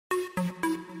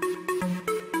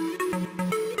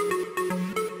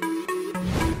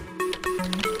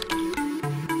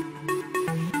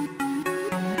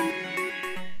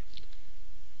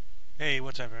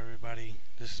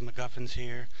McGuffins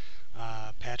here.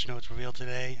 Patch notes revealed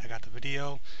today. I got the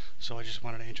video, so I just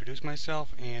wanted to introduce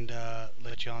myself and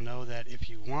let y'all know that if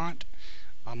you want,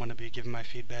 I'm going to be giving my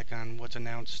feedback on what's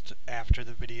announced after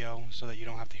the video so that you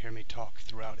don't have to hear me talk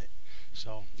throughout it.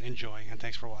 So enjoy, and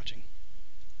thanks for watching.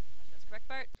 That's correct,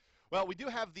 Bart. Well, we do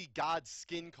have the God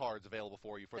skin cards available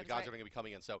for you for the gods that are going to be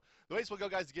coming in. So the way this will go,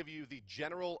 guys, to give you the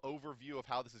general overview of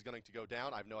how this is going to go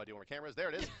down. I have no idea where my camera is. There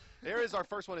it is. There is our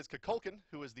first one is Kukulkan,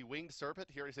 who is the winged serpent.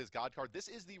 Here is his god card. This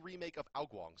is the remake of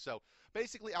Aoguang. So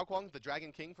basically, Aoguang, the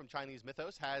dragon king from Chinese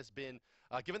mythos, has been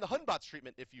given the Hunbots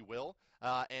treatment, if you will,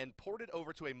 and ported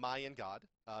over to a Mayan god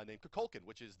named Kukulkan,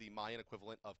 which is the Mayan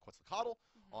equivalent of Quetzalcoatl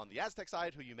on the Aztec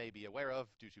side, who you may be aware of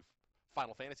due to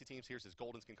Final Fantasy teams. Here's his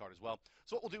golden skin card as well.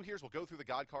 So what we'll do here is we'll go through the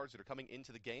god cards that are coming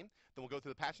into the game, then we'll go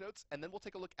through the patch notes, and then we'll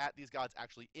take a look at these gods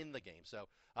actually in the game. So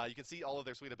you can see all of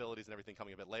their sweet abilities and everything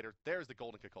coming a bit later. There's the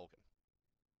golden Kukulkan.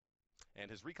 And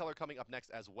his recolor coming up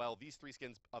next as well. These three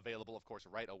skins available, of course,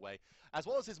 right away. As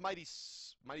well as his mighty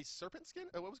serpent skin?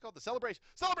 What was it called? The Celebration!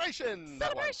 Celebration!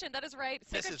 That is right.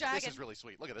 Sacred Dragon. This is really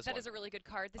sweet. Look at this one. That is a really good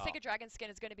card. The Sacred Dragon skin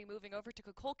is going to be moving over to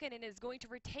Kukulkan and is going to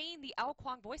retain the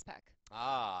Aoguang voice pack.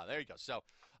 Ah, there you go. So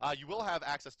you will have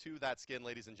access to that skin,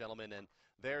 ladies and gentlemen, and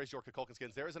there is your Kukulkan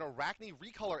skins. There is an Arachne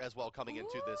recolor as well coming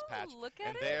into this patch. Look at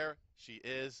and it. There she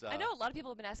is. I know a lot of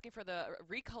people have been asking for the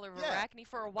recolor of Yeah, Arachne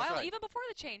for a while, right. even before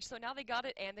the change. So now they got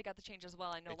it, and they got the change as well.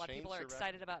 I know a lot of people are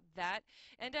excited about that.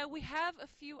 And we have a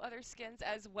few other skins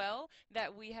as well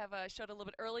that we have showed a little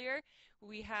bit earlier.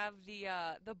 We have the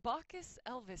Bacchus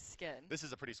Elvis skin. This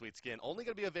is a pretty sweet skin. Only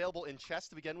going to be available in chests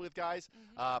to begin with, guys.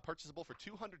 Purchasable for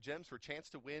 200 gems for a chance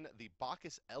to win the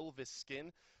Bacchus Elvis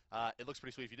skin. It looks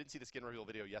pretty sweet. If you didn't see the skin reveal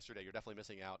video yesterday, you're definitely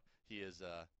missing out. He is,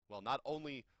 well, not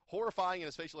only horrifying in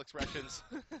his facial expressions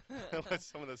with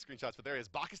some of those screenshots, but there he is.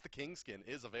 Bacchus the King skin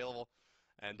is available.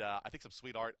 And I think some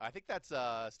sweet art. I think that's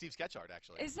Steve's sketch art,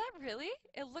 actually. Is that really?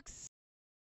 It looks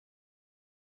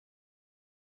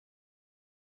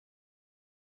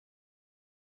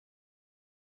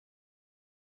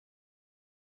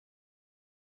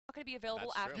going to be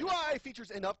available after. UI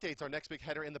features and updates. Our next big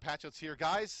header in the patch notes here,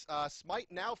 guys. Smite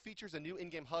now features a new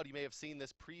in-game HUD. You may have seen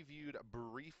this previewed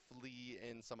briefly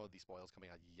in some of the spoils coming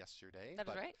out yesterday. That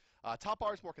is right. Top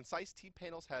bar is more concise.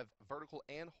 T-panels have vertical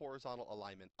and horizontal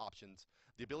alignment options.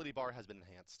 The ability bar has been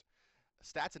enhanced.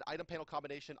 Stats and item panel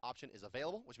combination option is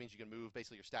available, which means you can move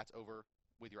basically your stats over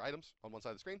with your items on one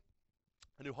side of the screen.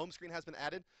 A new home screen has been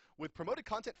added with promoted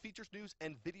content, features, news,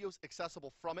 and videos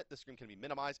accessible from it. The screen can be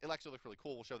minimized. It actually looks really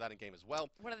cool. We'll show that in game as well.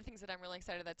 One of the things that I'm really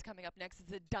excited that's coming up next is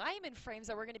the diamond frames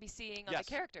that we're going to be seeing on the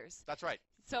characters. That's right.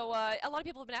 So a lot of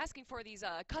people have been asking for these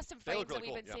custom frames really that we've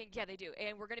cool, been seeing. Yeah, they do.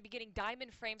 And we're going to be getting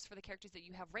diamond frames for the characters that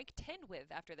you have rank 10 with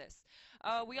after this.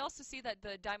 We also see that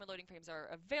the diamond loading frames are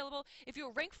available. If you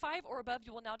are rank 5 or above,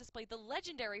 you will now display the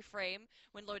legendary frame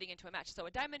when loading into a match. So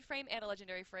a diamond frame and a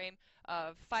legendary frame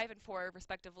of 5 and 4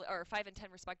 respectively, or 5 and 10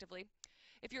 respectively.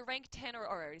 If you're rank 10, or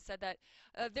I already said that,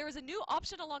 there is a new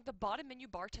option along the bottom menu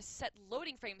bar to set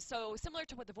loading frames. So similar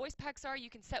to what the voice packs are, you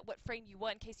can set what frame you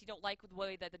want in case you don't like the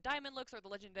way that the diamond looks or the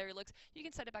legendary looks. You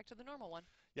can set it back to the normal one.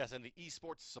 Yes, and the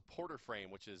esports supporter frame,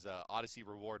 which is Odyssey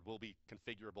reward, will be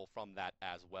configurable from that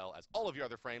as well as all of your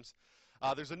other frames.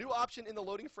 There's a new option in the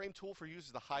loading frame tool for users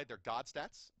to hide their god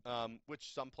stats,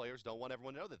 which some players don't want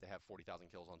everyone to know that they have 40,000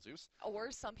 kills on Zeus.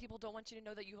 Or some people don't want you to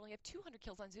know that you only have 200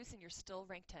 kills on Zeus and you're still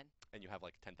rank 10. And you have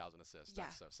like 10,000 assists. Yeah.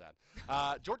 That's so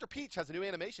sad. Georgia Peach has a new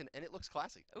animation, and it looks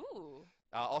classy. Ooh.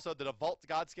 Also, the default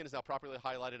god skin is now properly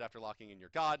highlighted after locking in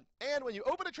your god. And when you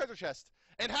open a treasure chest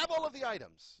and have all of the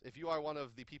items, if you are one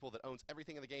of the people that owns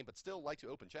everything in the game but still like to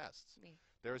open chests, Me.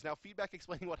 there is now feedback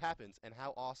explaining what happens and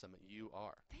how awesome you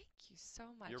are. Thank you so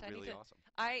much. You're really awesome.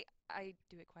 I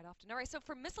do it quite often. All right, so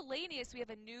for miscellaneous, we have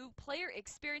a new player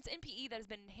experience NPE that has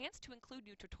been enhanced to include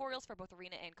new tutorials for both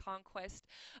Arena and Conquest.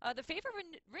 The favor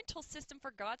rental system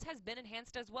for gods has been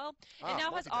enhanced as well, and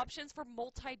now has options for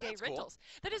multi-day rentals.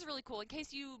 Cool. That is really cool. In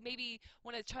case you maybe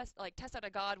want to test out a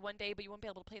god one day, but you won't be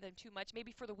able to play them too much.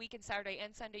 Maybe for the weekend, Saturday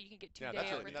and Sunday, you can get 2 day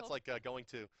that's really, rental. I mean, that's like going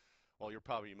to. Well, you're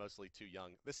probably mostly too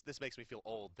young. This makes me feel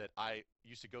old that I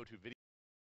used to go to video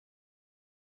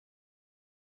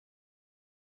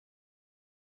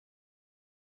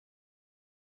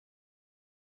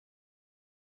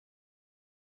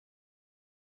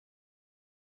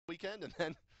weekend, and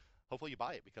then hopefully you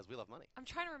buy it because we love money. I'm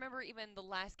trying to remember even the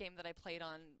last game that I played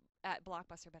on at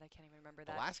Blockbuster, but I can't even remember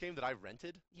that. The last game that I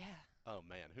rented? Yeah. Oh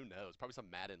man, who knows? Probably some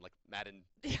Madden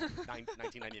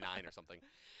 1999 or something.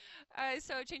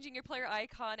 So changing your player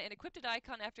icon and equipped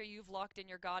icon after you've locked in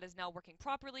your god is now working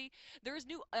properly. There's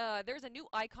a new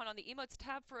icon on the emotes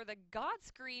tab for the god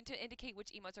screen to indicate which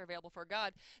emotes are available for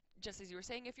god. Just as you were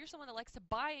saying, if you're someone that likes to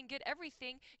buy and get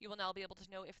everything, you will now be able to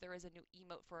know if there is a new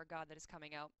emote for a god that is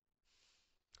coming out.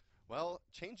 Well,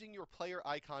 changing your player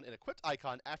icon and equipped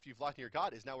icon after you've locked in your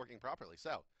god is now working properly.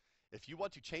 So, if you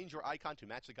want to change your icon to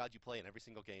match the god you play in every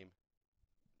single game,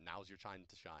 now's your time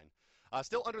to shine.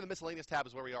 Still under the miscellaneous tab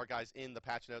is where we are, guys, in the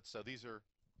patch notes. So these are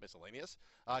miscellaneous.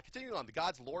 Continuing on, the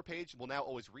god's lore page will now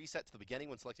always reset to the beginning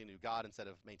when selecting a new god instead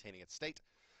of maintaining its state.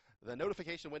 The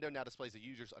notification window now displays the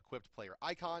user's equipped player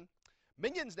icon.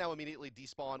 Minions now immediately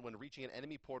despawn when reaching an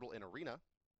enemy portal in Arena.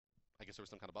 I guess there were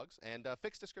some kind of bugs. And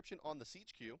fixed description on the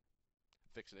siege queue.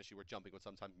 Fix an issue where jumping would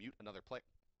sometimes mute another player.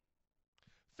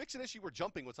 Fix an issue where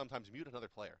jumping would sometimes mute another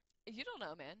player. You don't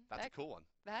know, man. That's a cool one.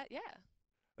 Yeah.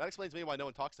 That explains to me why no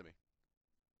one talks to me.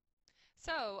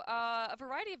 So, a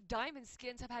variety of diamond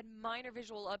skins have had minor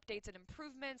visual updates and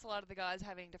improvements. A lot of the gods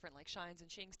having different like shines and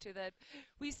shings to that.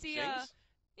 We see, Shings?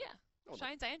 yeah, Oh,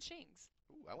 shines and shings.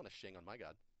 Ooh, I want a shing on my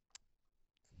god.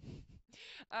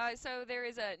 So there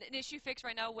is an issue fix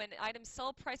right now when item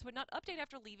sell price would not update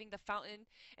after leaving the fountain,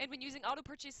 and when using auto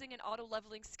purchasing and auto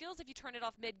leveling skills, if you turn it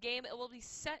off mid-game, it will be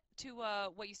set to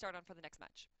what you start on for the next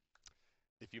match.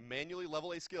 If you manually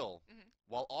level a skill Mhm.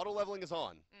 while auto leveling is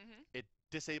on, Mhm. it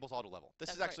disables auto level. This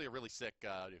That's is actually a really sick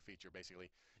new feature, basically.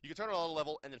 You can turn on auto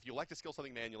level, and if you like to skill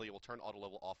something manually, it will turn auto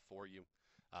level off for you.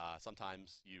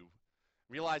 Sometimes you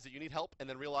realize that you need help, and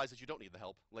then realize that you don't need the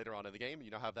help later on in the game.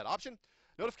 You now have that option.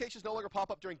 Notifications no longer pop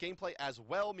up during gameplay as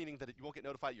well, meaning that you won't get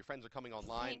notified your friends are coming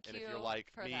online. Thank and if you you're like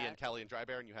for me that. and Kelly and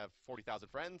Drybear and you have 40,000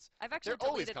 friends, I've actually they're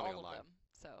always deleted coming all online. of them,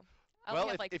 so I Well,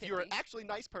 only have like if 50. you're an actually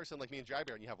nice person like me and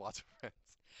Drybear and you have lots of friends,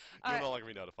 Uh, you'll no longer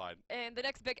be notified. And the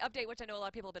next big update, which I know a lot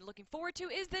of people have been looking forward to,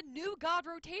 is the new god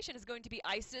rotation is going to be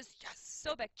Isis, yes,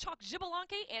 Sobek, Chalk,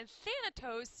 Xbalanque, and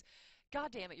Thanatos.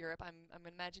 God damn it, Europe. I'm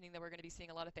imagining that we're going to be seeing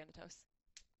a lot of Thanatos.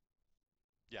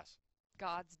 Yes.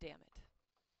 Gods damn it.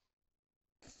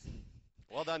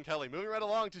 Well done, Kelly. Moving right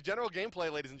along to general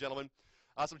gameplay, ladies and gentlemen.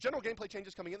 Some general gameplay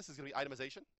changes coming in. This is going to be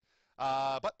itemization.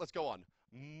 But let's go on.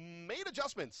 Made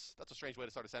adjustments. That's a strange way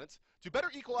to start a sentence. To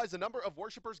better equalize the number of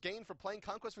worshippers gained from playing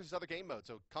Conquest versus other game modes.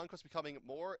 So Conquest becoming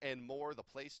more and more the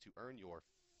place to earn your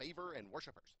favor and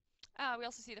worshippers. We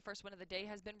also see the first win of the day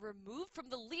has been removed from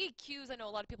the league queues. I know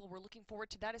a lot of people were looking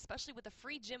forward to that, especially with the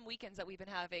free gym weekends that we've been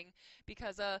having,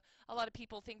 because a lot of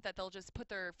people think that they'll just put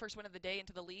their first win of the day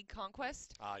into the league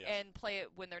conquest Yes. and play it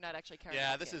when they're not actually carrying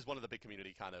Yeah, the this game. is one of the big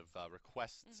community kind of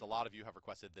requests. Mhm. A lot of you have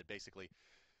requested that basically,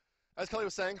 as Kelly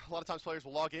was saying, a lot of times players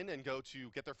will log in and go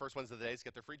to get their first wins of the day to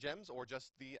get their free gems or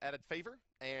just the added favor,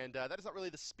 and that is not really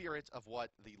the spirit of what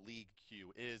the league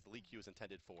queue is. The league queue is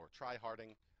intended for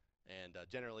try-harding and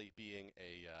generally being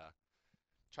a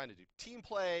trying to do team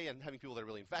play and having people that are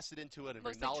really invested into it and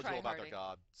very Mostly knowledgeable about their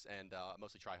try-harding. gods and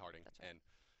mostly try-harding. That's right. And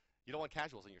you don't want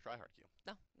casuals in your try-hard queue.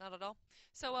 No, not at all.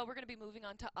 So we're going to be moving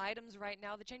on to items right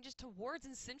now. The changes to wards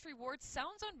and sentry wards.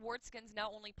 Sounds on ward skins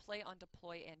now only play on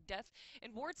deploy and death.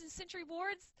 And wards and sentry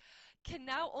wards can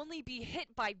now only be hit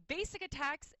by basic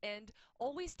attacks and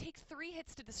always take 3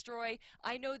 hits to destroy.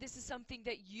 I know this is something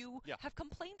that you have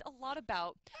complained a lot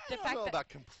about. I don't know about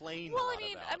complain. Well, I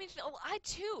mean, I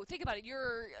too. Think about it.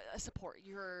 You're a support.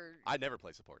 I never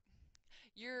play support.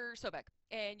 You're Sobek,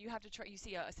 and you have to try. You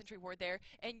see a sentry ward there,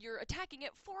 and you're attacking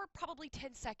it for probably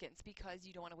 10 seconds because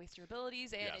you don't want to waste your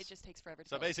abilities, and it just takes forever to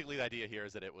So kill it. basically, the idea here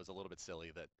is that it was a little bit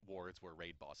silly that wards were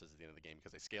raid bosses at the end of the game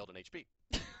because they scaled in HP.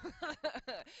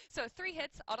 So 3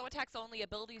 hits, auto attacks only.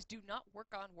 Abilities do not work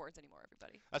on wards anymore.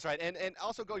 Everybody. That's right, and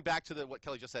also going back to what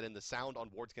Kelly just said in the sound on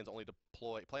ward skins only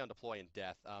play on deploy and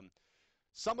death.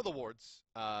 Some of the wards,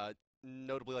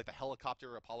 notably like the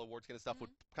helicopter Apollo ward skin and stuff, would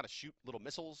kind of shoot little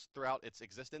missiles throughout its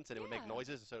existence, and it would make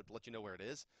noises, so to let you know where it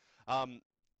is.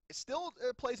 It still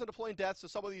plays on deploy and death, so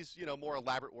some of these more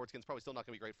elaborate ward skins probably still not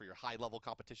going to be great for your high-level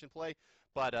competition play,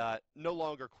 but no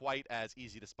longer quite as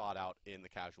easy to spot out in the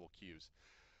casual queues.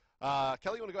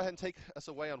 Kelly, you want to go ahead and take us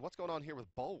away on what's going on here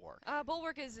with Bulwark?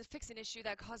 Bulwark is a fixed an issue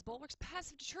that caused Bulwark's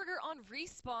passive to trigger on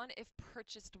respawn if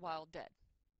purchased while dead.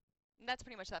 And that's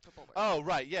pretty much that for Bulwark. Oh,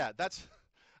 right, yeah, that's...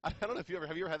 I don't know if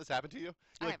have you ever had this happen to you?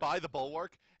 You like buy the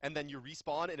Bulwark, and then you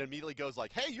respawn, and it immediately goes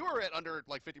like, hey, you were at under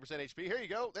like 50% HP, here you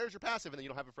go, there's your passive, and then you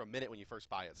don't have it for a minute when you first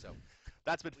buy it, so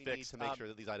that's been fixed to make sure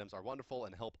that these items are wonderful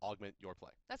and help augment your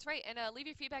play. That's right, and leave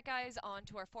your feedback, guys,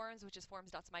 onto our forums, which is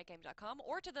forums.smitegame.com,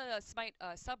 or to the Smite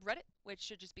subreddit, which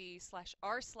should just be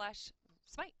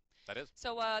 /r/Smite. That is.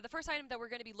 So the first item that we're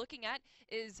going to be looking at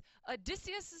is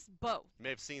Odysseus' bow. You may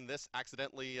have seen this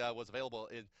accidentally was available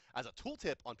as a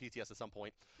tooltip on PTS at some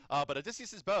point. But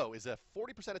Odysseus' bow is a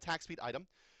 40% attack speed item.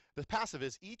 The passive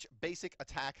is each basic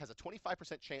attack has a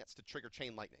 25% chance to trigger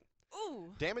chain lightning.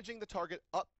 Ooh. Damaging that target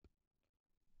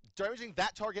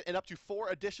and up to 4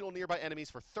 additional nearby enemies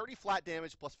for 30 flat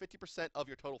damage plus 50% of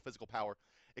your total physical power.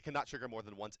 It cannot trigger more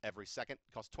than once every second.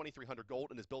 It costs 2,300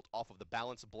 gold and is built off of the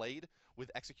balanced blade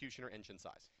with executioner engine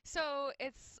size. So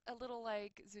it's a little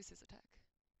like Zeus's attack,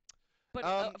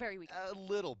 but very weak. A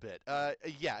little bit.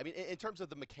 Yeah, I mean, in terms of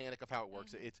the mechanic of how it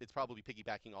works, it's probably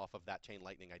piggybacking off of that chain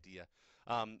lightning idea.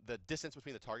 The distance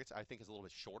between the targets, I think, is a little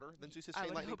bit shorter than Zeus's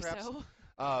chain lightning, perhaps. So.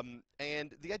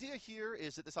 And the idea here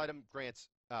is that this item grants,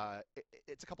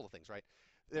 it's a couple of things, right?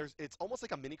 It's almost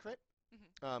like a mini crit.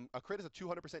 A crit is a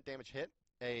 200% damage hit.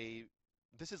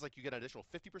 This is like you get an additional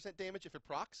 50% damage if it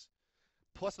procs,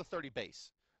 plus the 30 base.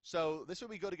 So this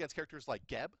would be good against characters like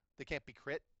Geb. They can't be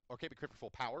crit, or can't be crit for full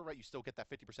power, right? You still get that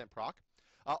 50% proc.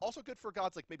 Also good for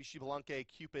gods like maybe Shivalanke,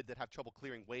 Cupid, that have trouble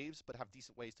clearing waves, but have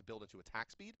decent ways to build into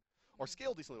attack speed, or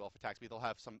scale decently well for attack speed. They'll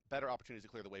have some better opportunities to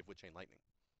clear the wave with chain lightning.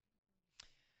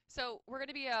 So we're going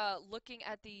to be looking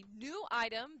at the new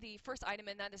item. The first item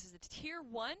in that, this is the tier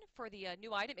 1 for the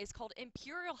new item, is called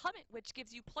Imperial Helmet, which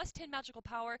gives you plus 10 magical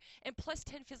power and plus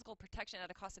 10 physical protection at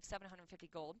a cost of 750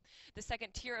 gold. The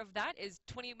second tier of that is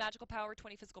 20 magical power,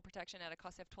 20 physical protection at a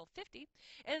cost of 1250.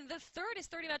 And the third is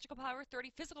 30 magical power, 30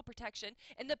 physical protection,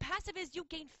 and the passive is you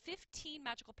gain 15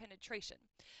 magical penetration.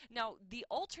 Now, the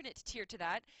alternate tier to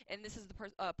that, and this is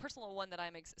the personal one that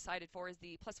I'm excited for, is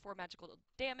the plus 4 magical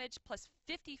damage, plus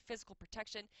 50 physical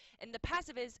protection, and the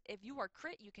passive is if you are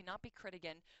crit, you cannot be crit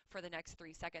again for the next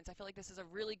 3 seconds. I feel like this is a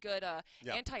really good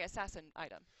anti-assassin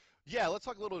item. Yeah, let's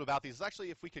talk a little bit about these. Actually,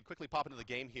 if we could quickly pop into the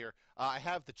game here, I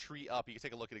have the tree up. You can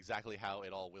take a look at exactly how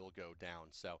it all will go down.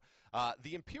 So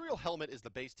the Imperial Helmet is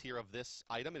the base tier of this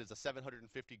item. It is a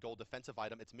 750 gold defensive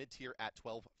item. It's mid-tier at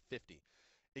 1250.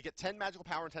 You get 10 magical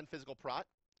power and 10 physical prot,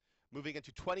 moving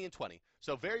into 20 and 20.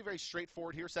 So very, very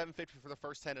straightforward here. 750 for the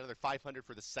first 10, another 500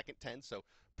 for the second 10. So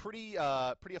pretty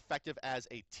effective as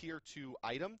a tier 2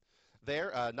 item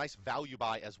there. Nice value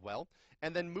buy as well.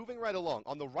 And then moving right along,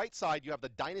 on the right side, you have the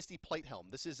Dynasty Plate Helm.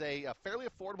 This is a fairly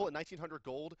affordable at 1,900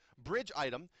 gold bridge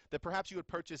item that perhaps you would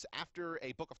purchase after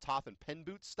a Book of Thoth and pen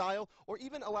boots style, or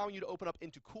even allowing you to open up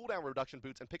into cooldown reduction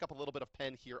boots and pick up a little bit of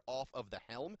pen here off of the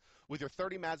helm with your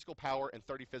 30 magical power and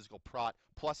 30 physical prot,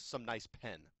 plus some nice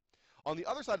pen. On the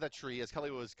other side of that tree, as Kelly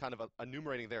was kind of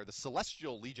enumerating there, the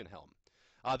Celestial Legion Helm.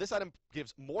 This item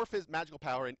gives more magical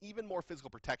power and even more physical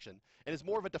protection, and is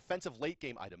more of a defensive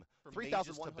late-game item.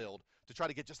 3,000 to build to try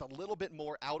to get just a little bit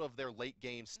more out of their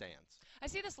late-game stands. I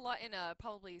see this a lot in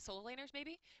probably solo laners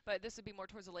maybe, but this would be more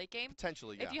towards the late game.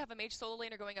 Potentially, yeah. If you have a mage solo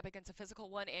laner going up against a physical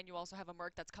one, and you also have a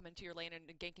merc that's coming to your lane and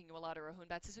ganking you a lot, or a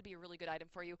Hoonbats, this would be a really good item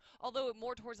for you. Although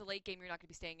more towards the late game, you're not going to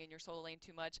be staying in your solo lane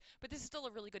too much. But this is still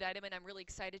a really good item, and I'm really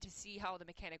excited to see how the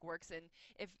mechanic works,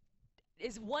 and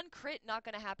is one crit not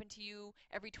going to happen to you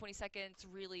every 20 seconds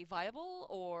really viable,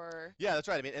 or? Yeah, that's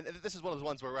right. I mean, and this is one of the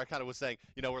ones where I kind of was saying,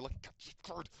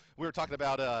 we were talking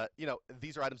about,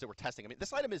 these are items that we're testing. I mean,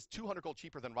 this item is 200 gold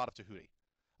cheaper than Rod of Tahuti,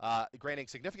 granting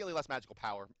significantly less magical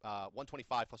power,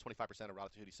 125 plus 25% of Rod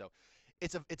of Tahuti. So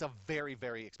it's a very,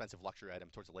 very expensive luxury item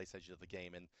towards the late stages of the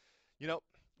game. And,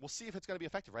 we'll see if it's going to be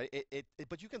effective, right?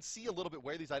 But you can see a little bit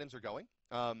where these items are going.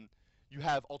 You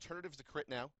have alternatives to crit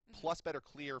now, plus better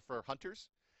clear for hunters,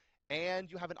 and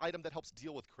you have an item that helps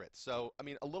deal with crits. So, I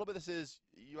mean, a little bit of this is,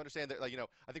 you understand that,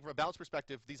 I think from a balance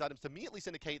perspective, these items to me at least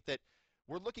indicate that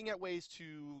we're looking at ways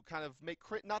to kind of make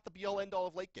crit not the be-all end-all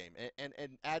of late game, and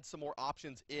add some more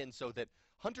options in so that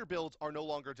hunter builds are no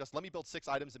longer just, let me build 6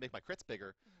 items and make my crits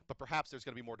bigger, but perhaps there's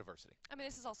going to be more diversity. I mean,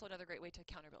 this is also another great way to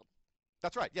counter build.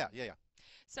 That's right, yeah.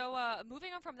 So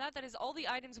moving on from that is all the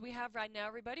items we have right now,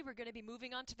 everybody. We're going to be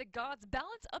moving on to the Gods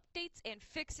Balance updates and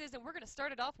fixes, and we're going to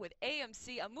start it off with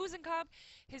AMC. Amuzenkov,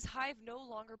 his hive no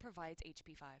longer provides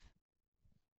HP 5.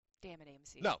 Damn it,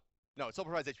 AMC. No, it still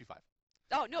provides HP 5.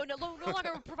 Oh, no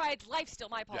longer provides lifesteal.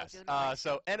 My apologies. Yes.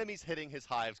 So enemies hitting his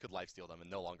hives could lifesteal them and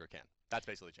no longer can. That's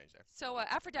basically changed there. So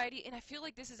Aphrodite, and I feel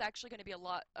like this is actually going to be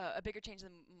a bigger change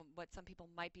than what some people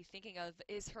might be thinking of,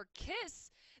 is her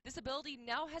Kiss. This ability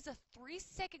now has a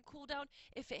 3-second cooldown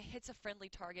if it hits a friendly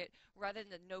target, rather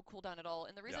than no cooldown at all.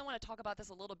 And the reason I want to talk about this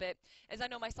a little bit is I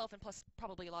know myself, and plus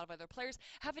probably a lot of other players,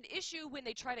 have an issue when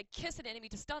they try to kiss an enemy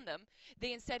to stun them.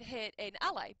 They instead hit an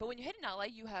ally. But when you hit an ally,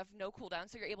 you have no cooldown,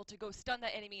 so you're able to go stun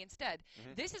that enemy instead.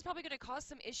 This is probably going to cause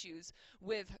some issues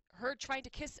with her trying to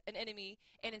kiss an enemy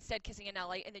and instead kissing using an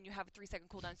ally, and then you have a 3-second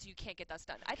cooldown, so you can't get that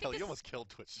stun. I think Kelly, this... you almost killed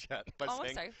Twitch chat by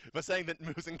Almost, sorry. saying that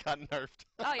Muzen got nerfed.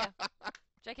 Oh, yeah.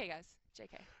 JK, guys.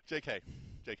 JK.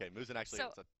 JK. Muzen actually. So,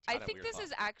 It's a I kinda think weird this pop.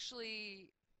 is actually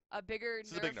a bigger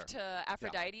This is a big nerf. to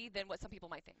Aphrodite than what some people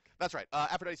might think. That's right.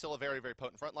 Aphrodite's still a very, very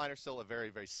potent frontliner, still a very,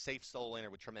 very safe solo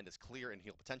laner with tremendous clear and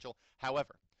heal potential.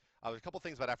 However, there's a couple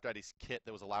things about Aphrodite's kit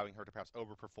that was allowing her to perhaps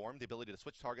overperform. The ability to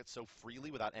switch targets so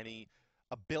freely without any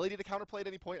ability to counterplay at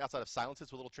any point outside of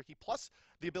silences was a little tricky. Plus,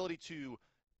 the ability to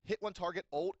hit one target,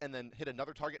 ult, and then hit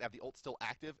another target, have the ult still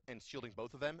active and shielding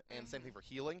both of them, and same thing for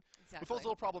healing. Exactly. It feels a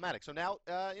little problematic. So now,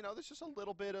 there's just a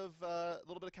little bit of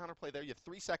counterplay there. You have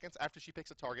 3 seconds after she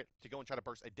picks a target to go and try to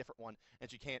burst a different one, and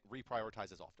she can't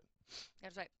reprioritize as often.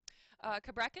 That's right.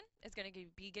 Kukulkan is going to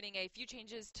be getting a few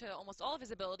changes to almost all of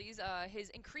his abilities. His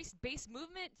increased base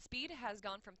movement speed has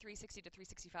gone from 360 to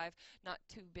 365. Not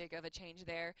too big of a change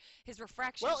there. His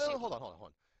refraction... Well, hold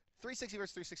on. 360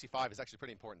 versus 365 is actually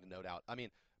pretty important to note out. I mean,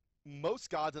 most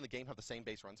gods in the game have the same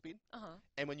base run speed.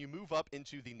 And when you move up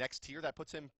into the next tier, that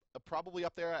puts him probably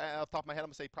up there. Off the top of my head, I'm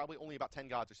going to say probably only about 10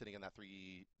 gods are sitting in that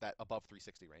above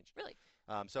 360 range. Really?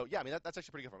 So, yeah, I mean, that's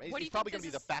actually pretty good for him. He's probably going to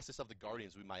be the fastest of the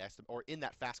Guardians, we might estimate, or in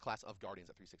that fast class of Guardians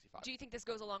at 365. Do you think this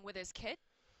goes along with his kit?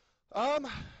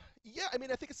 Yeah, I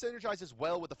mean, I think it synergizes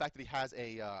well with the fact that he has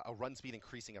a run speed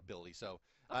increasing ability. So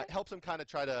it helps him kind of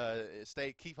try to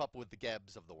keep up with the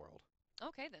Gebs of the world.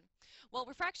 Okay, then. Well,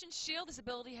 Refraction Shield, this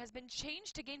ability has been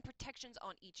changed to gain protections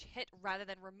on each hit rather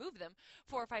than remove them.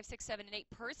 4, 5, 6, 7, and 8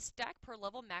 per stack per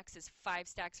level. Max is 5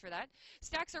 stacks for that.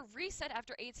 Stacks are reset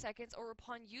after 8 seconds or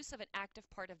upon use of an active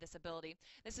part of this ability.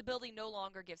 This ability no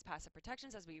longer gives passive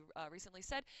protections, as we recently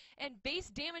said, and base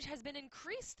damage has been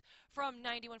increased from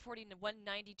 90, 140,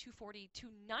 190, 240,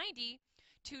 290,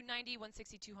 290,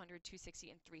 160, 200,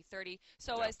 260, and 330.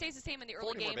 So it stays the same in the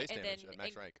early game, and then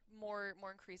more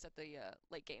increase at the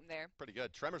late game there. Pretty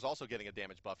good. Tremor's also getting a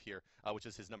damage buff here, which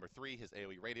is his number 3, his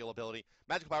AoE radial ability.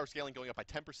 Magical power scaling going up by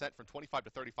 10% from 25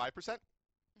 to 35%,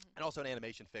 and also an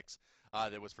animation fix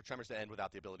that was for Tremors to end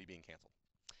without the ability being canceled.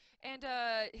 And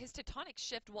his Tectonic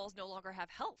Shift walls no longer have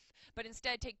health, but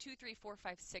instead take 2, 3, 4,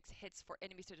 5, 6 hits for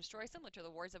enemies to destroy, similar to the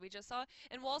wards that we just saw.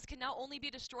 And walls can now only be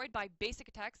destroyed by basic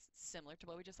attacks, similar to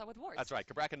what we just saw with wards. That's right.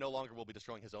 Kukulkan no longer will be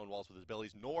destroying his own walls with his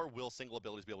abilities, nor will single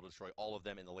abilities be able to destroy all of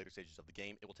them in the later stages of the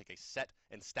game. It will take a set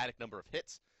and static number of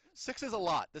hits. 6 is a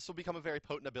lot. This will become a very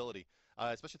potent ability,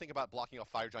 especially think about blocking off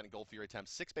Fire Giant and Gold Fury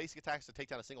attempts. 6 basic attacks to take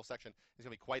down a single section is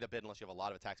going to be quite a bit unless you have a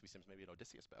lot of attacks, maybe an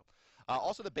Odysseus bow.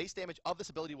 Also, the base damage of this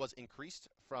ability was increased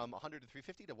from 100 to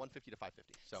 350 to 150 to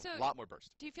 550, so a lot more burst.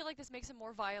 Do you feel like this makes him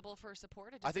more viable for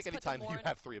support? I think anytime you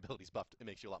have 3 abilities buffed, it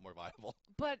makes you a lot more viable.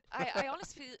 But I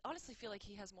honestly feel like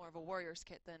he has more of a warrior's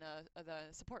kit than the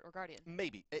support or guardian.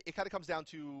 Maybe. It kind of comes down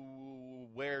to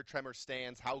where Tremor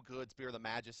stands, how good Spear of the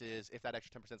Magus is, if that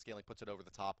extra 10% scaling puts it over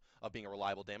the top of being a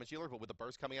reliable damage dealer. But with the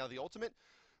burst coming out of the ultimate,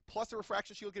 plus the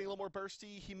Refraction Shield getting a little more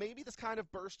bursty, he may be this kind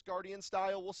of burst guardian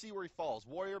style. We'll see where he falls.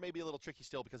 Warrior may be a little tricky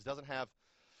still because it doesn't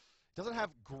have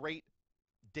great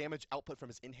damage output from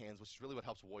his in-hands, which is really what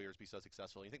helps warriors be so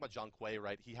successful. You think about Zhang Kuei,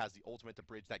 right? He has the ultimate to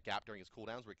bridge that gap during his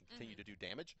cooldowns where he can continue to do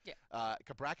damage. Yeah.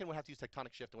 Kukulkan would have to use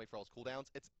Tectonic Shift and wait for all his cooldowns.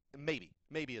 It's maybe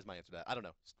is my answer to that. I don't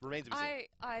know. Remains to be seen.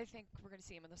 I think we're going to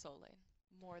see him in the solo lane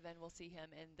more than we'll see him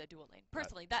in the dual lane.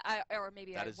 Personally, that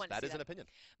is an opinion.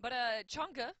 But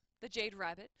Chang'e, the Jade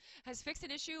Rabbit, has fixed an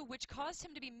issue which caused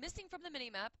him to be missing from the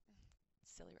minimap.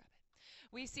 Silly rabbit.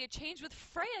 We see a change with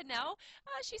Freya now.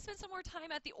 She spent some more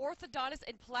time at the orthodontist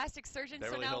and plastic surgeon.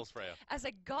 Beverly Hills Freya. As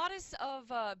a goddess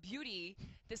of beauty,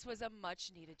 this was a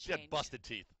much-needed change. She had busted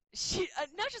teeth. She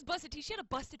not just busted teeth, she had a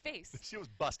busted face. She was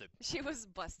busted. She was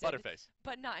busted. Butterface.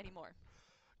 But not anymore.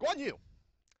 Guan Yu.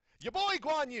 Your boy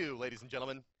Guan Yu, ladies and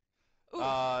gentlemen.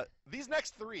 These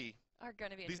next 3 are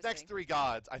going to be These next 3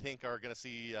 gods, I think, are going to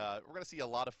see. We're going to see a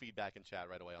lot of feedback in chat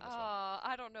right away on this one.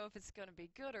 I don't know if it's going to be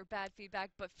good or bad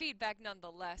feedback, but feedback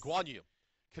nonetheless. Guan Yu,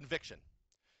 Conviction.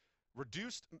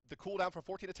 Reduced the cooldown from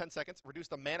 14 to 10 seconds. Reduced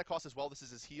the mana cost as well. This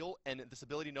is his heal, and this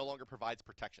ability no longer provides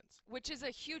protections. Which is a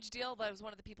huge deal. That was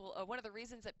one of the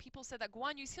reasons that people said that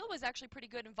Guan Yu's heal was actually pretty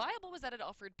good and viable, was that it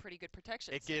offered pretty good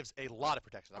protections. It gives a lot of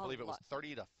protection. I believe it was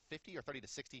 30 to 50 or 30 to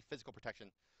 60 physical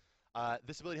protection.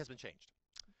 This ability has been changed.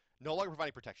 No longer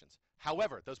providing protections.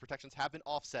 However, those protections have been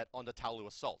offset on the Talu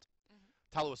Assault.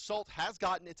 Talu Assault has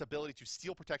gotten its ability to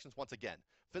steal protections once again.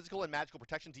 Physical and magical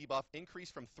protection debuff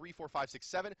increased from 3, 4, 5, 6,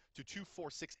 7 to 2, 4,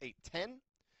 6, 8, 10.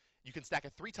 You can stack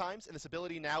it 3 times, and this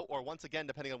ability now, or once again,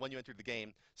 depending on when you entered the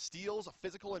game, steals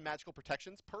physical and magical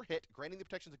protections per hit, granting the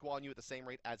protection to Guan Yu at the same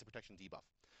rate as the protection debuff.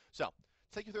 So,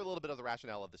 take you through a little bit of the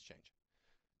rationale of this change.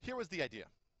 Here was the idea.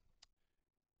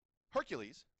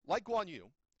 Hercules, like Guan Yu,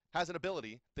 has an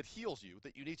ability that heals you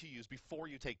that you need to use before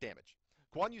you take damage.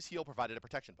 Guan Yu's heal provided a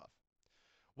protection buff.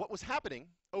 What was happening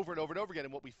over and over and over again,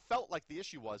 and what we felt like the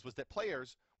issue was that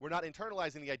players were not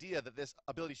internalizing the idea that this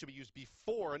ability should be used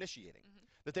before initiating.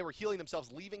 That they were healing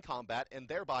themselves, leaving combat, and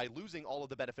thereby losing all of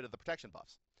the benefit of the protection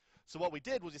buffs. So what we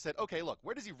did was we said, okay, look,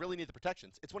 where does he really need the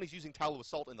protections? It's when he's using Tallow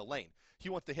Assault in the lane. He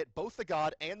wants to hit both the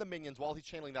god and the minions while he's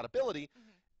channeling that ability,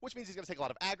 which means he's going to take a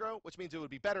lot of aggro, which means it would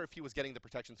be better if he was getting the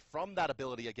protections from that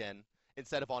ability again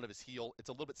instead of onto his heal. It's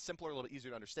a little bit simpler, a little bit easier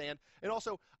to understand. And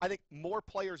also, I think more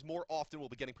players more often will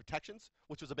be getting protections,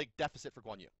 which was a big deficit for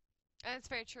Guan Yu. And it's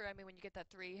very true. I mean, when you get that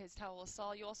 3, his Towel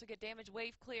Assault, you also get damage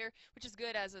wave clear, which is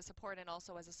good as a support and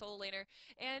also as a solo laner.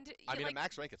 And I mean, at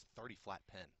max rank, it's 30 flat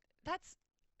pen. That's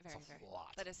very, a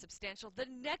lot. That is substantial. The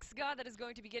next god that is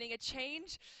going to be getting a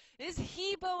change is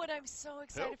Hebo, and I'm so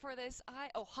excited for this.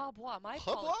 Habois.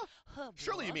 Habois?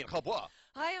 Surely you mean Habois.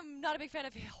 I am not a big fan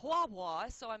of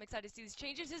Habois, so I'm excited to see these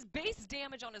changes. His base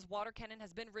damage on his water cannon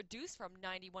has been reduced from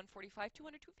 90, 145,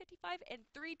 200, 255, and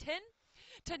 310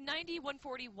 to 90,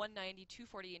 140, 190,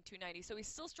 240, and 290. So he's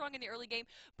still strong in the early game,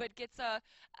 but gets at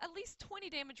least 20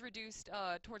 damage reduced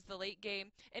towards the late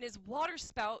game. And his water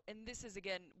spout, and this is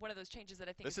again one of those changes that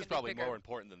I think this is probably bigger. more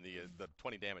important than the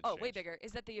 20 damage. Oh, change. way bigger.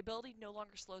 Is that the ability no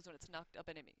longer slows when it's knocked up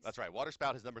enemies. That's right. Water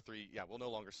spout is number 3. Yeah, will no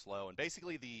longer slow. And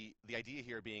basically the idea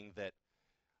here being that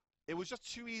it was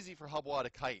just too easy for Habois to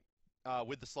kite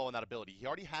with the slow and that ability. He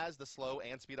already has the slow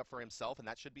and speed up for himself, and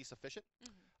that should be sufficient.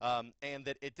 And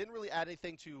that it didn't really add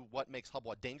anything to what makes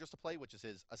Habois dangerous to play, which is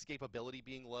his escapability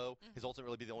being low, his ultimate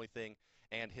really be the only thing,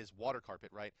 and his water carpet,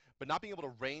 right? But not being able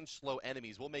to range slow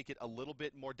enemies will make it a little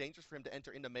bit more dangerous for him to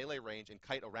enter into melee range and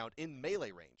kite around in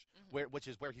melee range, which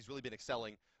is where he's really been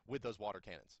excelling with those water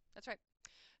cannons. That's right.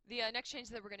 The next change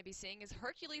that we're going to be seeing is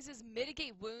Hercules'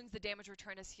 Mitigate Wounds. The damage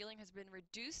return as healing has been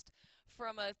reduced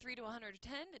from 3 to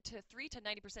 110 to 3 to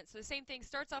 90%. So the same thing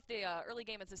starts off the early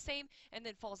game as the same and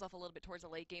then falls off a little bit towards the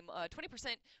late game.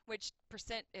 20%, which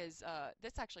percent is,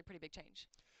 that's actually a pretty big change.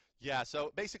 Yeah,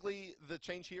 so basically the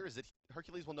change here is that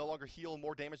Hercules will no longer heal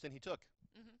more damage than he took.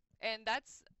 And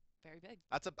that's very big.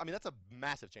 That's a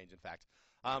massive change, in fact.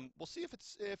 We'll see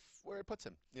if where it puts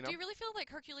him. You know? Do you really feel like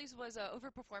Hercules was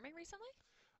overperforming recently?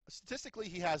 Statistically,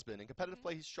 he has been. In competitive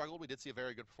play, he's struggled. We did see a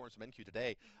very good performance from NQ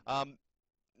today.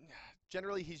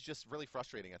 Generally, he's just really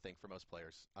frustrating, I think, for most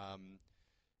players.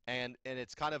 And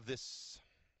it's kind of this,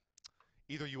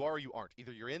 either you are or you aren't.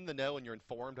 Either you're in the know and you're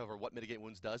informed over what Mitigate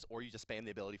Wounds does, or you just spam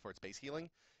the ability for its base healing.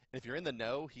 And if you're in the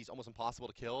know, he's almost impossible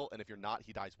to kill, and if you're not,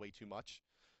 he dies way too much.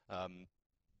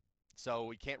 So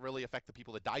we can't really affect the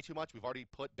people that die too much. We've already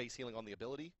put base healing on the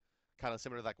ability, kind of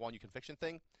similar to that Guan Yu Conviction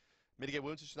thing. Mitigate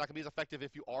Wounds is just not going to be as effective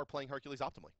if you are playing Hercules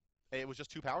optimally. It was just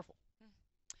too powerful.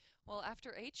 Well,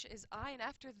 after H is I, and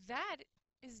after that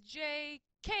is J.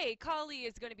 K. Kali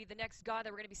is going to be the next god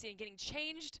that we're going to be seeing getting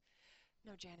changed.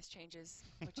 No Janice changes,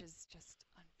 which is just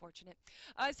unfortunate.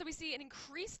 So we see an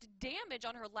increased damage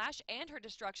on her lash and her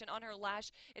destruction. On her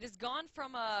lash, it has gone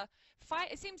from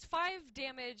 5. It seems 5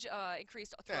 damage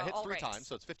increased throughout hits all 3 ranks. times,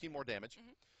 so it's 15 more damage.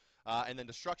 And then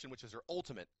destruction, which is her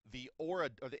ultimate, the aura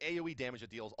or the AoE damage it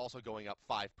deals, also going up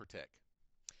 5 per tick.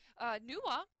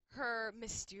 Nuwa, her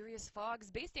mysterious fogs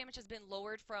base damage has been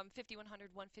lowered from 50, 100,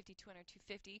 150, 200,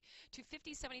 250 to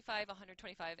 50, 75,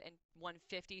 125, and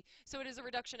 150. So it is a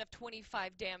reduction of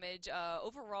 25 damage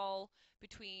overall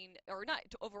between, or not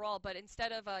overall, but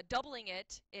instead of doubling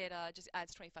it, it just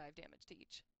adds 25 damage to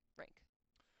each rank.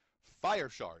 Fire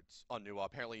shards on Nuwa.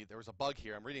 Apparently there was a bug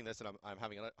here. I'm reading this and I'm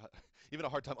having even a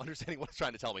hard time understanding what it's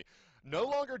trying to tell me. No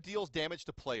longer deals damage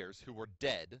to players who were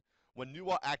dead when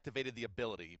Nuwa activated the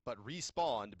ability, but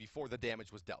respawned before the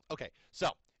damage was dealt. Okay, so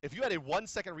if you had a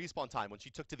 1-second respawn time when she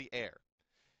took to the air,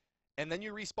 and then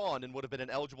you respawned and would have been an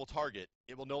eligible target,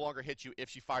 it will no longer hit you if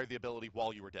she fired the ability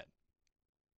while you were dead.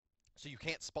 So you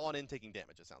can't spawn in taking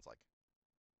damage, it sounds like.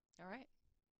 All right.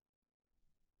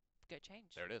 Good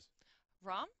change. There it is.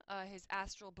 Ram, his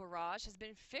Astral Barrage, has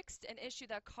been fixed, an issue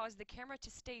that caused the camera to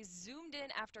stay zoomed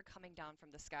in after coming down from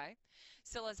the sky.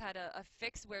 Scylla's had a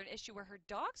fix where an issue where her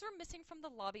dogs were missing from the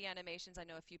lobby animations. I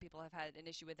know a few people have had an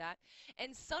issue with that.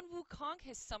 And Sun Wukong,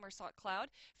 his Somersault Cloud,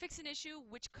 fixed an issue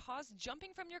which caused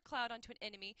jumping from your cloud onto an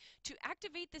enemy to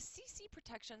activate the CC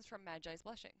protections from Magi's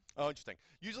Blushing. Oh, interesting.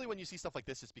 Usually when you see stuff like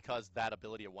this, it's because that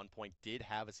ability at one point did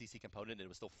have a CC component and it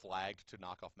was still flagged to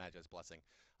knock off Magi's Blessing.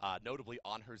 Notably,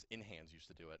 Onher's In Hands used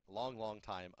to do it long, long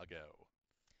time ago.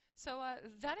 So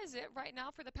that is it right now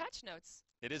for the patch notes.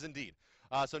 It is indeed.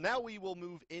 So now we will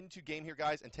move into game here,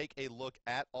 guys, and take a look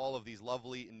at all of these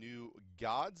lovely new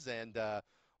gods. And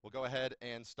we'll go ahead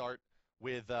and start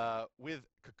with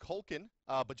Kukulkan.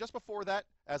 But just before that,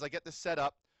 as I get this set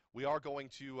up, we are going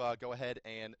to go ahead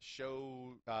and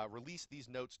release these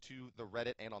notes to the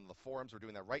Reddit and on the forums. We're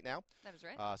doing that right now. That was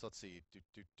right. So let's see.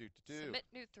 Submit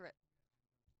new threat.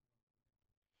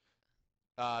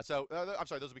 I'm sorry,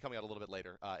 those will be coming out a little bit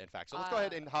later, in fact. So let's go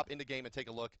ahead and hop into game and take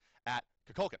a look at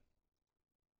Kukulkan.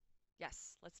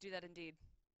 Yes, let's do that indeed.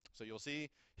 So you'll see,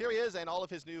 here he is and all of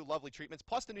his new lovely treatments,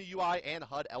 plus the new UI and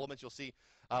HUD elements. You'll see,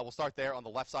 we'll start there on the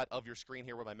left side of your screen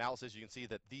here where my mouse is. You can see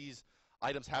that these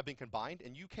items have been combined,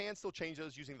 and you can still change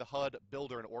those using the HUD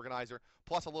Builder and Organizer,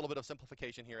 plus a little bit of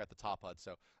simplification here at the top HUD.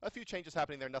 So a few changes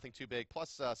happening there, nothing too big,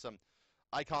 plus some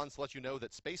icons to let you know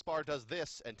that spacebar does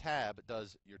this and tab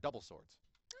does your double swords.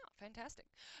 Oh, fantastic.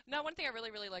 Now, one thing I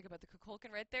really, really like about the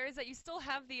Kukulkan right there is that you still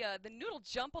have the noodle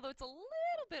jump, although it's a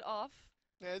little bit off.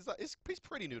 Yeah, he's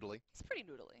pretty noodly. It's pretty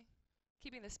noodly.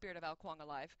 Keeping the spirit of Ao Kuang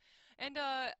alive. And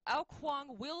Ao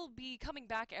Kuang will be coming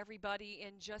back, everybody,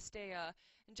 in just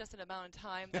an amount of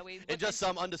time. That way, in just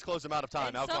some undisclosed amount of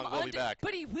time, Ao Kuang will be back.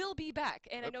 But he will be back,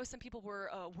 and I know some people were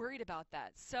worried about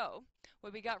that. So,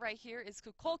 what we got right here is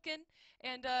Kukulkan,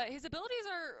 and his abilities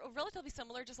are relatively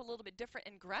similar, just a little bit different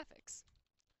in graphics.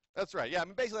 That's right. Yeah, I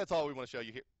mean, basically that's all we want to show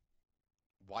you here.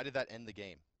 Why did that end the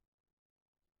game?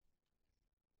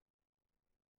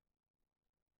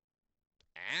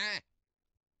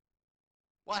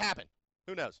 What happened?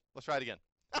 Who knows? Let's try it again.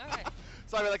 All right.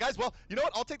 Sorry about that, guys. Well, you know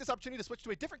what? I'll take this opportunity to switch to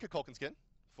a different Kukulkan skin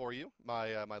for you,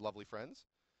 my lovely friends.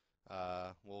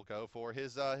 We'll go for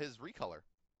his recolor.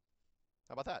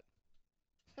 How about that?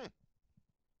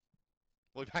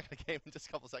 We'll be back in the game in just a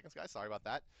couple of seconds, guys. Sorry about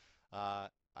that.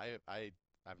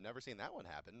 I've never seen that one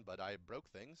happen, but I broke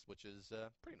things, which is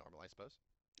pretty normal, I suppose.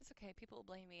 It's okay. People will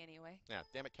blame me anyway. Yeah,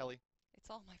 damn it, Kelly. It's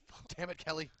all my fault. Damn it,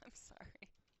 Kelly. I'm sorry.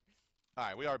 All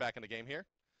right, we are back in the game here,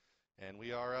 and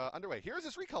we are underway. Here's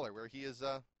his recolor, where he is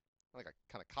like a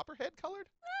kind of copperhead colored.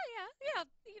 Yeah.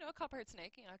 You know, a copperhead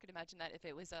snake. You know, I could imagine that if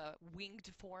it was a winged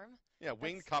form. Yeah,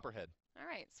 winged copperhead. All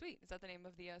right, sweet. Is that the name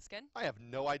of the skin? I have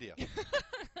no idea.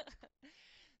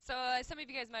 So some of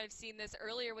you guys might have seen this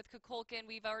earlier with Kukulkan.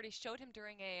 We've already showed him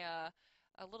during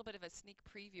a little bit of a sneak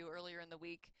preview earlier in the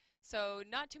week. So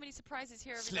not too many surprises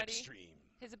here, everybody. Slipstream.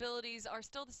 His abilities are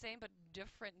still the same, but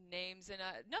different names, and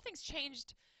nothing's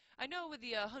changed. I know with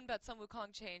the Hunbat Sun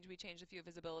Wukong change, we changed a few of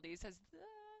his abilities. Has that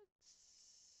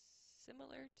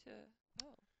similar to?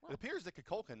 Oh, well. It appears that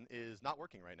Kukulkan is not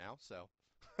working right now, so.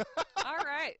 All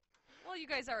right. Well, you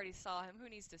guys already saw him. Who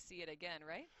needs to see it again,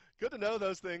 right? Good to know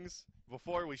those things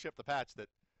before we ship the patch, that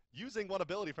using one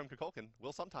ability from Kukulkan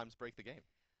will sometimes break the game.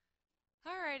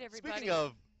 All right, everybody. Speaking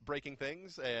of breaking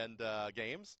things and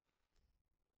games.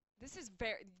 This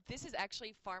is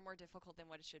actually far more difficult than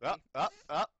what it should be. There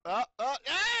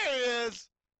it is!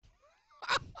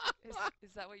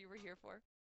 Is that what you were here for?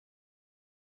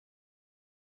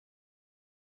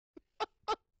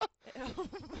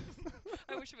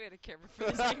 I wish we had a camera for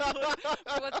this angle,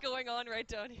 for what's going on right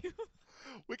down here.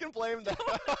 We can blame that.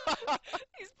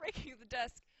 He's breaking the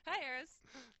desk. Hi, Eris.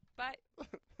 Bye.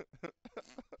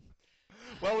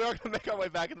 Well, we are going to make our way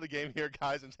back into the game here,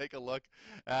 guys, and take a look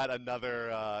at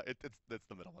another. It's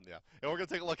the middle one, yeah. And we're going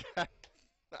to take a look at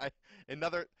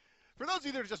another. For those of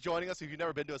you that are just joining us, if you've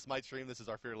never been to a Smite stream, this is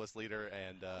our fearless leader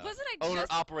and owner,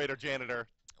 operator, janitor.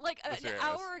 Like an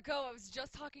hour ago, I was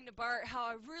just talking to Bart how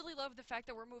I really love the fact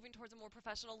that we're moving towards a more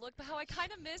professional look, but how I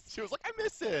kind of missed. She was like, I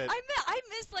miss it. I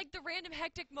missed like the random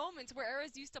hectic moments where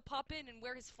Eris used to pop in and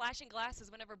wear his flashing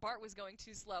glasses whenever Bart was going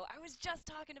too slow. I was just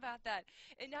talking about that,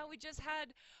 and now we just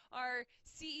had our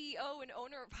CEO and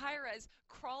owner of Hi-Rez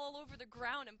crawl all over the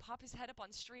ground and pop his head up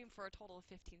on stream for a total of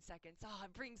 15 seconds. Oh,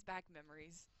 it brings back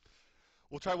memories.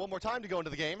 We'll try one more time to go into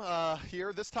the game.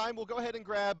 Here, this time, we'll go ahead and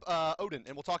grab Odin,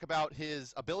 and we'll talk about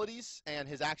his abilities and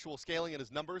his actual scaling and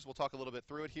his numbers. We'll talk a little bit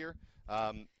through it here.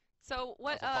 So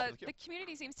what the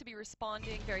community seems to be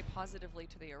responding very positively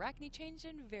to the Arachne change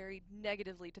and very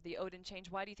negatively to the Odin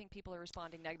change. Why do you think people are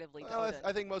responding negatively to Odin?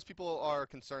 I think most people are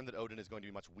concerned that Odin is going to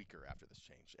be much weaker after this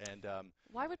change. And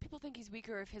why would people think he's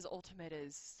weaker if his ultimate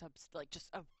is like just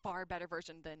a far better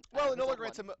version than? Well, it no longer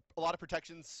grants him a lot of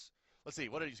protections. Let's see,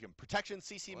 what did you give him? Protection,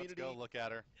 CC immunity. Let's go look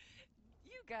at her.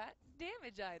 You got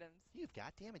damage items. You've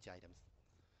got damage items.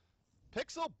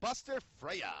 Pixelbuster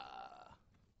Freya.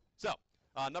 So,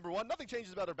 number one, nothing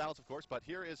changes about her balance, of course, but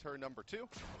here is her number two.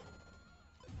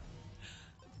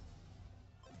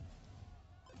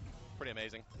 Pretty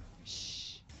amazing.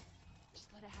 Shh.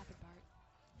 Just let it happen, Bart.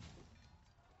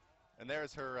 And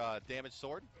there's her damage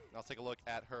sword. Now let's take a look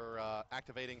at her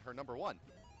activating her number one.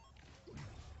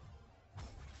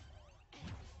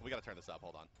 We gotta turn this up.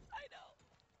 Hold on. I know.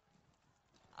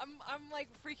 I'm like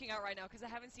freaking out right now because I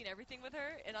haven't seen everything with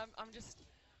her, and I'm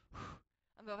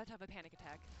I'm about to have a panic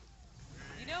attack.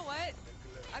 You know what?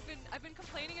 I've been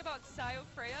complaining about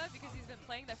Freya because he's been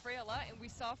playing that Freya a lot, and we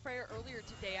saw Freya earlier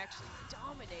today actually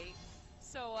dominate.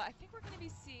 So I think we're going to be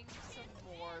seeing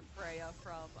some more Freya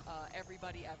from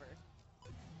everybody ever.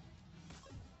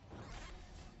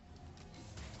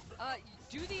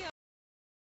 Do the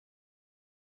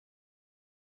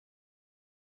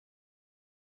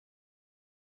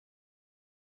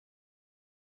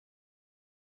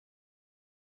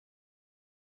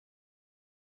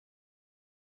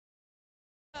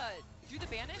do the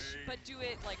banish, but do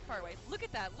it like far away. Look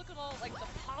at that. Look at all like the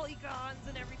polygons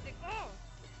and everything. Oh.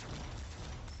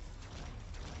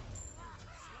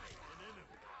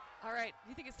 All right.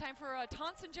 You think it's time for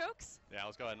taunts and jokes? Yeah,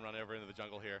 let's go ahead and run over into the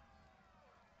jungle here.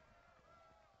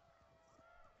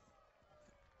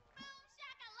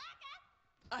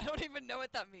 I don't even know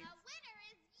what that means. The winner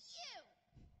is you.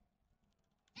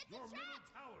 It's Your middle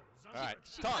tower is under All right,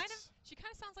 attack. She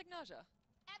kind of sounds like Naja.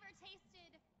 Ever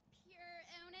tasted pure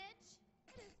ownage?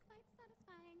 It is quite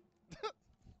satisfying.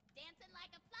 Dancing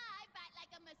like a fly, bite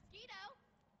like a mosquito.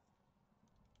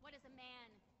 What is a man?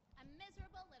 A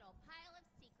miserable little pile of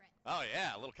secrets. Oh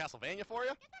yeah, a little Castlevania for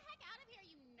you. Get the heck out of here,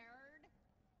 you nerd.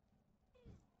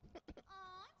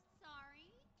 Oh, I'm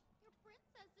sorry. Your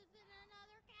princess is in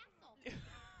another castle.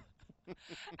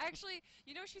 Actually,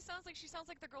 you know what she sounds like? She sounds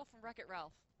like the girl from Wreck-It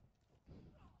Ralph.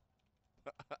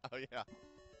 Oh yeah.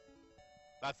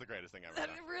 That's the greatest thing ever. That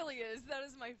it really is. That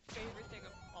is my favorite thing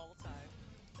of all time.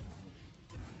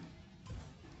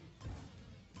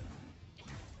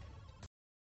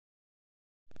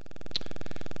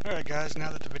 Alright guys,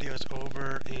 now that the video is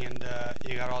over and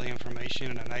you got all the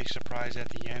information and a nice surprise at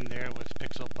the end there with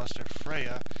Pixelbuster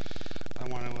Freya, I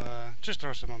want to just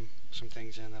throw some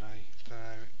things in that I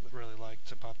really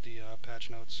liked about the patch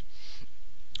notes.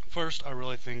 First, I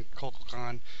really think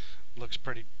Kukulkan looks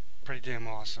pretty damn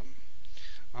awesome.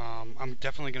 I'm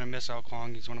definitely going to miss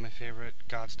Alkwang. He's one of my favorite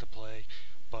gods to play,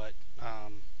 but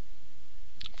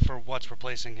for what's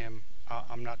replacing him,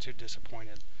 I'm not too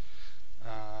disappointed.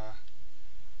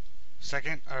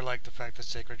 Second, I like the fact that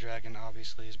Sacred Dragon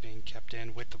obviously is being kept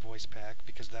in with the voice pack,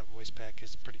 because that voice pack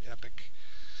is pretty epic.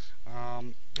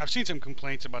 I've seen some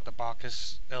complaints about the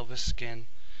Bacchus Elvis skin.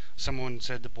 Someone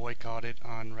said to boycott it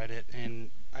on Reddit, and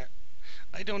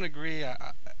I don't agree.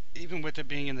 Even with it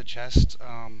being in the chest,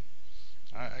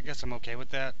 I guess I'm okay with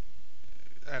that.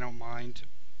 I don't mind.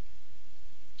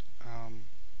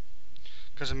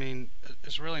 Because I mean,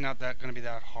 it's really not going to be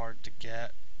that hard to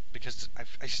get, because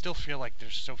I still feel like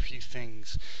there's so few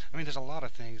things. I mean, there's a lot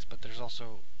of things, but there's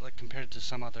also, like, compared to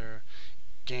some other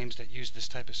games that use this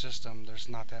type of system, there's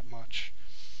not that much.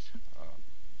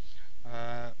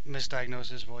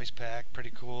 Misdiagnosis voice pack,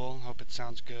 pretty cool. Hope it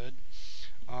sounds good.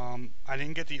 I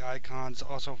didn't get the icons.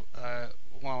 Also,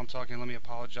 while I'm talking, let me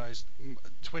apologize.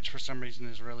 Twitch, for some reason,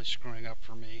 is really screwing up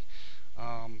for me.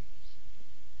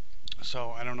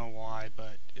 So I don't know why,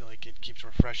 but like it keeps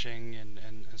refreshing and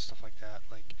stuff like that.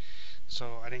 Like,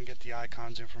 so I didn't get the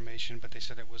icons information, but they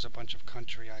said it was a bunch of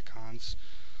country icons.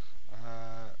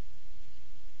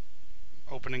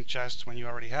 Opening chests when you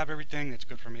already have everything. That's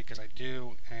good for me because I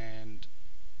do, and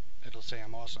it'll say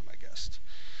I'm awesome, I guess.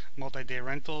 Multi-day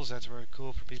rentals. That's very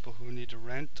cool for people who need to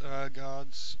rent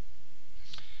gods.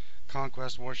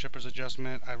 Conquest Worshippers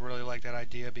adjustment. I really like that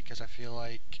idea because I feel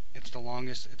like it's the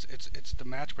longest. It's the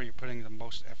match where you're putting the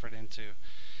most effort into.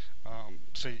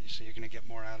 So you're gonna get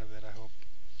more out of it, I hope.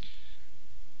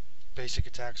 Basic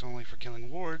attacks only for killing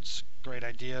wards. Great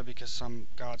idea because some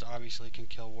gods obviously can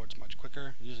kill wards much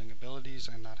quicker using abilities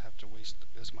and not have to waste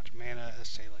as much mana as,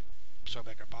 say, like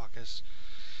Sobek or Bacchus,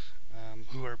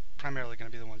 who are primarily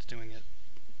going to be the ones doing it.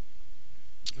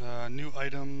 New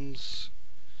items.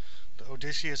 The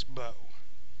Odysseus bow.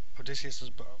 Odysseus's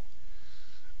bow.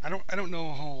 I don't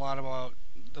know a whole lot about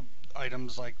the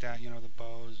items like that, you know, the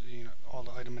bows, you know, all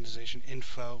the itemization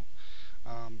info.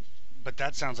 But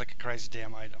that sounds like a crazy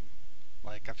damn item.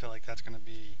 Like, I feel like that's going to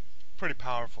be pretty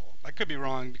powerful. I could be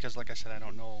wrong because, like I said, I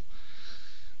don't know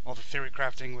all the theory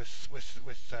crafting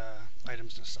with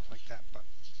items and stuff like that. But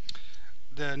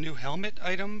the new helmet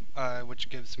item, which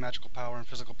gives magical power and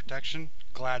physical protection,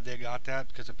 glad they got that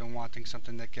because I've been wanting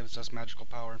something that gives us magical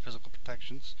power and physical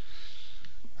protections.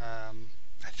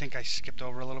 I think I skipped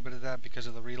over a little bit of that because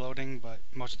of the reloading, but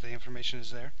most of the information is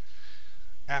there.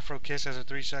 Afro Kiss has a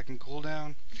 3-second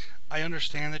cooldown. I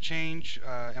understand the change.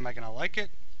 Am I going to like it?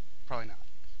 Probably not,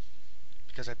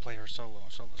 because I play her solo.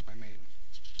 Solo's my main.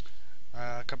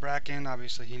 Kabrakan,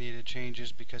 obviously he needed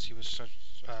changes because he was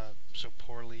so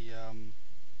poorly,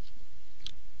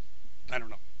 I don't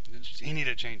know. He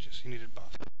needed changes. He needed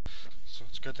buff. So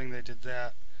it's a good thing they did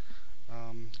that.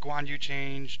 Guan Yu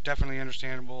change, definitely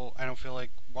understandable. I don't feel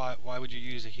like why would you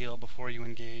use a heal before you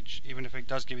engage? Even if it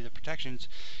does give you the protections,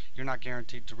 you're not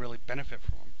guaranteed to really benefit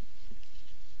from them.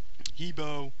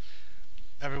 Hebo,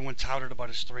 everyone touted about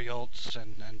his 3 ults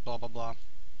and blah blah blah.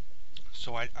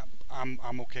 So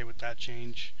I'm okay with that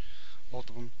change, both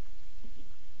of them.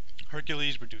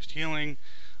 Hercules, reduced healing,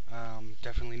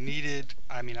 definitely needed.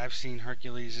 I mean, I've seen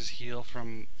Hercules' heal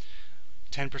from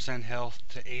 10% health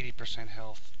to 80%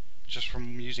 health just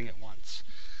from using it once.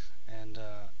 And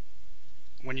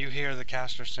when you hear the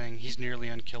caster saying he's nearly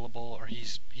unkillable or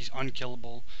he's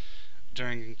unkillable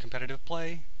during competitive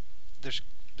play, there's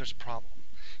a problem.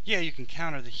 Yeah, you can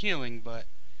counter the healing, but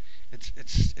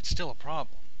it's still a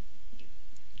problem.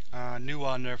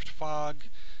 Nuwa nerfed Fog,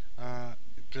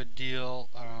 good deal.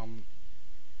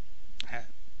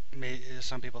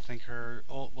 Some people think her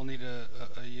ult will need a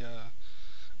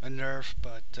nerf,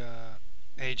 but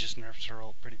Aegis nerfs her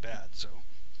ult pretty bad. So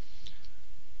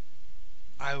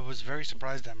I was very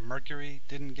surprised that Mercury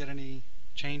didn't get any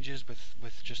changes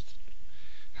with just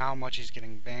how much he's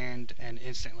getting banned and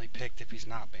instantly picked if he's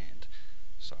not banned.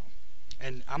 So,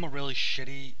 and I'm a really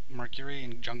shitty Mercury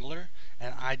and jungler,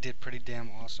 and I did pretty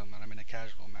damn awesome, and I'm in a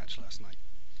casual match last night.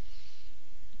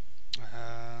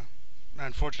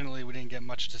 Unfortunately, we didn't get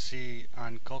much to see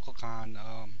on Kukulkan,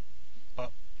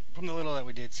 but from the little that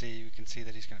we did see, you can see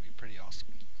that he's going to be pretty awesome.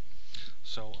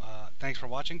 So, thanks for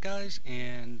watching, guys,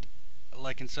 and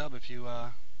like and sub if you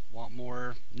want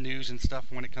more news and stuff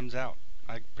when it comes out.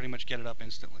 I pretty much get it up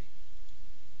instantly.